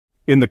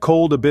In the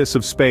cold abyss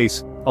of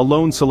space, a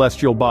lone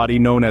celestial body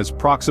known as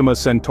Proxima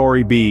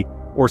Centauri b,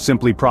 or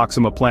simply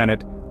Proxima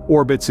Planet,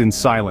 orbits in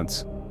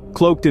silence.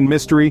 Cloaked in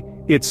mystery,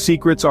 its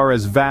secrets are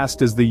as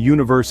vast as the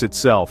universe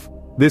itself.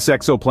 This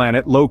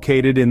exoplanet,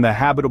 located in the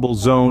habitable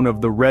zone of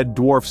the red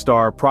dwarf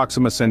star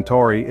Proxima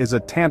Centauri, is a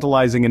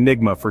tantalizing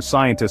enigma for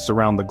scientists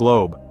around the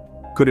globe.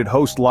 Could it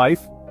host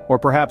life? Or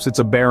perhaps it's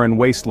a barren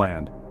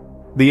wasteland?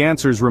 The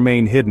answers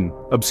remain hidden,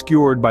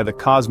 obscured by the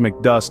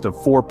cosmic dust of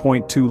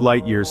 4.2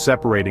 light-years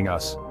separating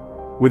us.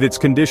 With its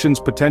conditions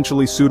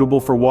potentially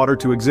suitable for water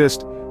to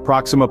exist,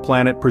 Proxima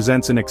Planet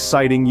presents an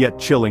exciting yet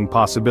chilling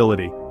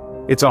possibility.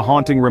 It's a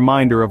haunting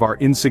reminder of our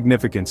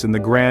insignificance in the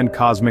grand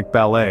cosmic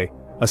ballet,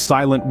 a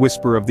silent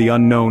whisper of the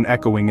unknown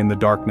echoing in the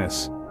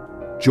darkness.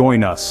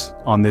 Join us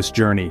on this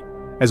journey,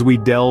 as we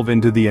delve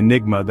into the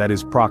enigma that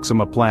is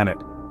Proxima Planet.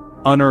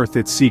 Unearth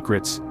its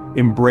secrets,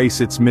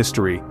 embrace its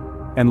mystery,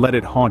 and let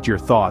it haunt your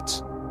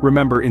thoughts.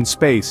 Remember, in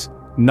space,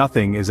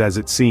 nothing is as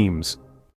it seems.